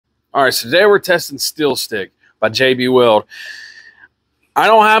All right, so today we're testing SteelStik by JB Weld. I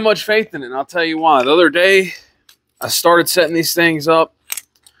don't have much faith in it, and I'll tell you why. The other day, I started setting these things up,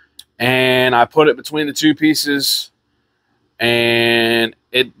 and I put it between the two pieces, and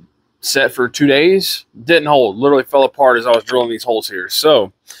it set for 2 days. Didn't hold. Literally fell apart as I was drilling these holes here.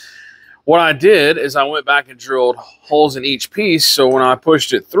 So what I did is I went back and drilled holes in each piece, so when I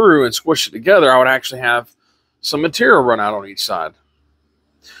pushed it through and squished it together, I would actually have some material run out on each side.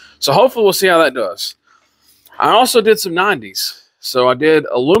 So hopefully we'll see how that does. I also did some 90s. So I did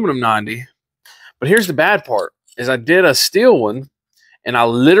aluminum 90, but here's the bad part, is I did a steel one, and I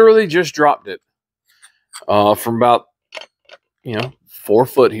literally just dropped it from about, 4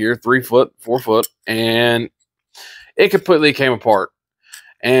 foot here, 3 foot, 4 foot, and it completely came apart.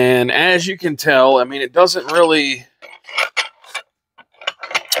 And as you can tell, I mean, it doesn't really,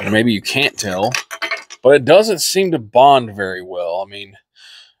 maybe you can't tell, but it doesn't seem to bond very well.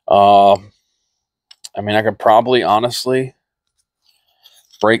 I could probably honestly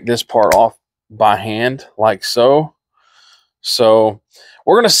break this part off by hand like so. So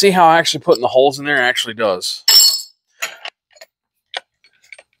we're going to see how actually putting the holes in there actually does.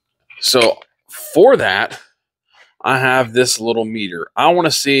 So for that, I have this little meter. I want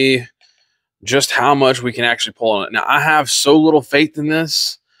to see just how much we can actually pull on it. Now, I have so little faith in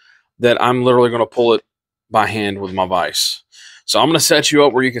this that I'm literally going to pull it by hand with my vise. So I'm going to set you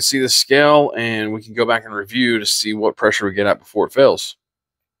up where you can see the scale, and we can go back and review to see what pressure we get at before it fails.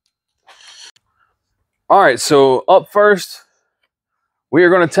 All right, so up first, we are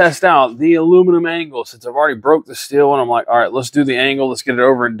going to test out the aluminum angle. Since I've already broke the steel one, I'm like, all right, let's do the angle. Let's get it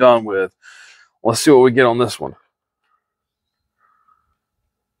over and done with. Let's see what we get on this one.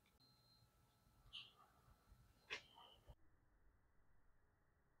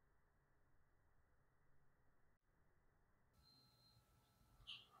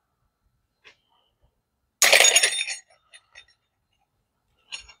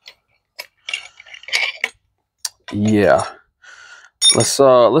 Yeah,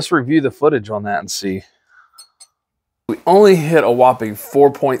 let's review the footage on that and see. We only hit a whopping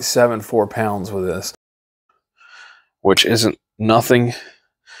 4.74 pounds with this, which isn't nothing.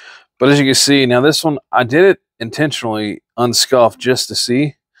 But as you can see, now this one, I did it intentionally unscuffed just to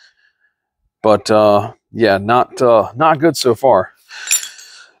see. But yeah, not good so far.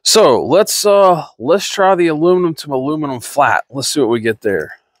 So let's try the aluminum to aluminum flat. Let's see what we get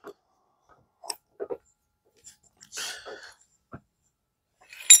there.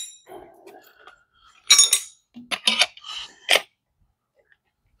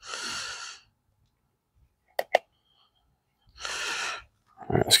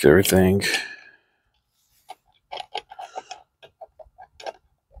 All right, let's get everything.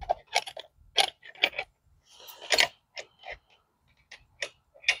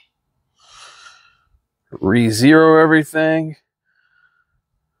 Re-zero everything.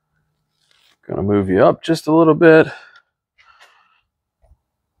 Gonna move you up just a little bit.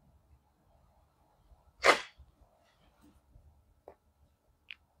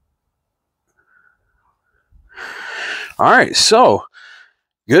 All right, so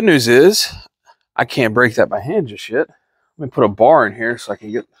good news is I can't break that by hand just yet. Let me put a bar in here so I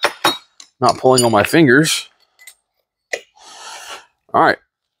can get not pulling on my fingers. All right,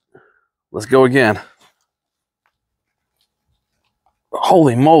 let's go again.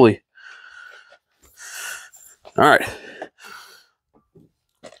 Holy moly. All right.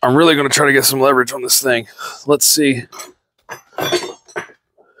 I'm really going to try to get some leverage on this thing. Let's see.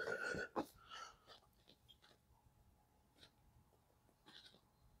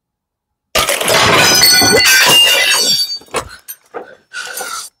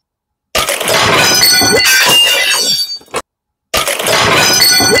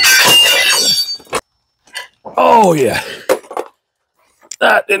 Oh, yeah.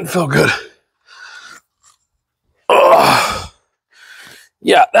 That didn't feel good. Oh,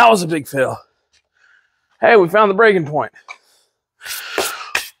 yeah, that was a big fail. Hey, we found the breaking point.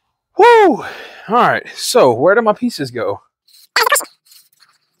 Woo! All right, so where do my pieces go?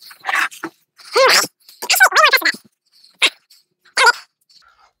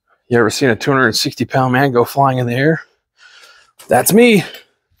 You ever seen a 260-pound man go flying in the air? That's me.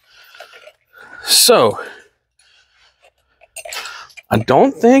 So, I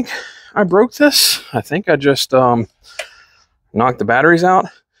don't think I broke this. I think I just knocked the batteries out.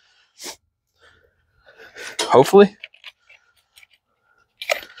 Hopefully.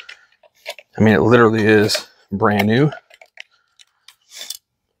 I mean, it literally is brand new.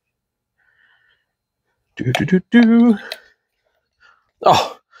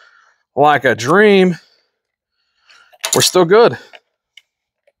 Oh, like a dream. We're still good.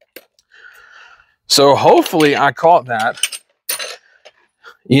 So hopefully I caught that.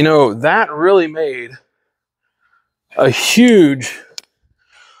 You know, that really made a huge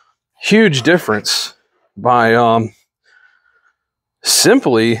difference by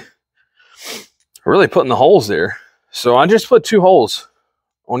simply really putting the holes there. So I just put 2 holes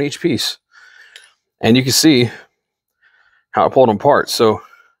on each piece, and you can see how I pulled them apart. So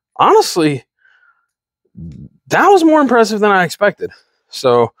honestly, that was more impressive than I expected.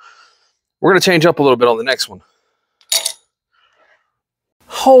 So we're going to change up a little bit on the next one.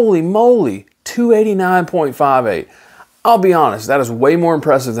 Holy moly, 289.58. I'll be honest, that is way more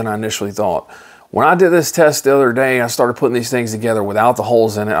impressive than I initially thought. When I did this test the other day, I started putting these things together without the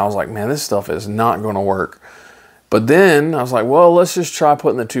holes in it. I was like, man, this stuff is not going to work. But then I was like, well, let's just try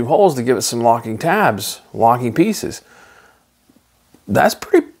putting the 2 holes to give it some locking tabs, locking pieces. That's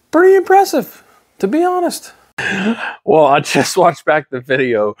pretty impressive, to be honest. Well, I just watched back the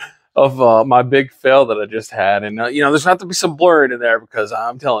video of my big fail that I just had. And, you know, there's going to have to be some blurring in there because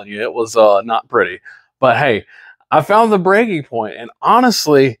I'm telling you, it was not pretty. But, hey, I found the breaking point. And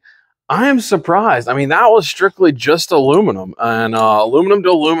honestly, I am surprised. I mean, that was strictly just aluminum and aluminum to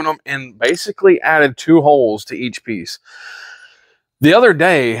aluminum, and basically added 2 holes to each piece. The other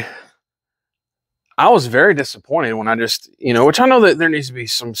day, I was very disappointed when I just, you know, which I know that there needs to be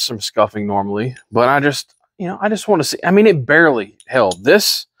some scuffing normally, but I just, you know, I just want to see. I mean, it barely held.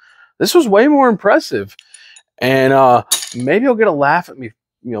 This was way more impressive, and maybe you'll get a laugh at me,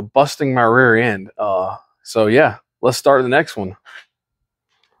 you know, busting my rear end. So yeah, let's start the next one.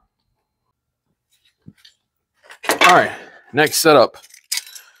 All right, next setup,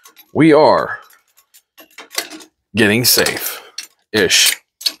 we are getting safe-ish.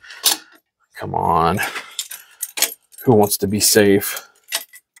 Come on. Who wants to be safe?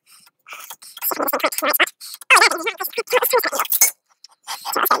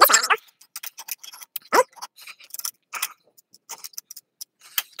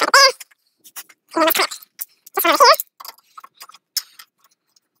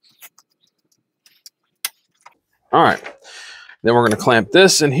 All right, then we're going to clamp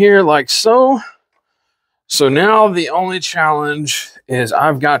this in here like so. So now the only challenge is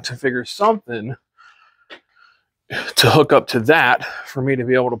I've got to figure something to hook up to that for me to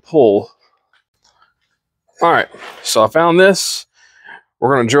be able to pull. All right, so I found this.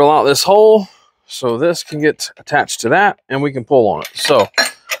 We're going to drill out this hole so this can get attached to that and we can pull on it. So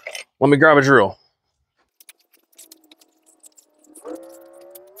let me grab a drill.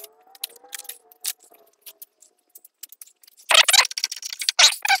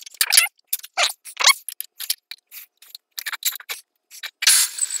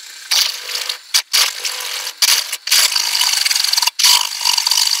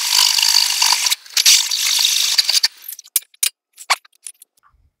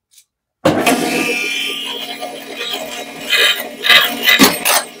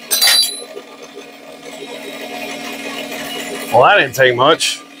 Well, that didn't take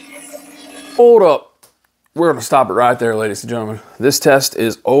much. Hold up. We're going to stop it right there, ladies and gentlemen. This test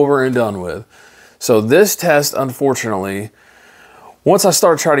is over and done with. So this test, unfortunately, once I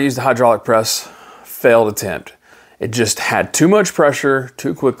started trying to use the hydraulic press, failed attempt. It just had too much pressure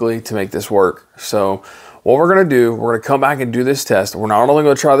too quickly to make this work. So what we're going to do, we're going to come back and do this test. We're not only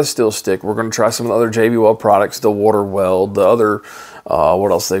going to try the SteelStik, we're going to try some of the other JB Weld products, the water weld, the other,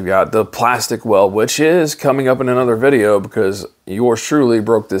 what else they've got? The plastic weld, which is coming up in another video because yours truly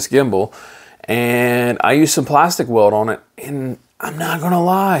broke this gimbal. And I used some plastic weld on it, and I'm not going to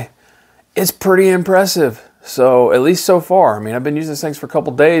lie, it's pretty impressive. So at least so far. I mean, I've been using these things for a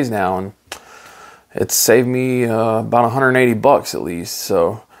couple days now, and it's saved me about 180 bucks at least.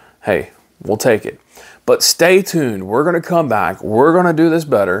 So hey, we'll take it. But stay tuned. We're going to come back. We're going to do this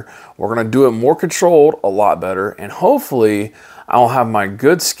better. We're going to do it more controlled, a lot better. And hopefully I'll have my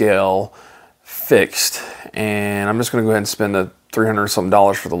good scale fixed. And I'm just going to go ahead and spend the $300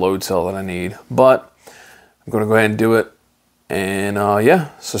 something for the load cell that I need. But I'm going to go ahead and do it. And yeah,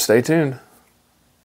 so stay tuned.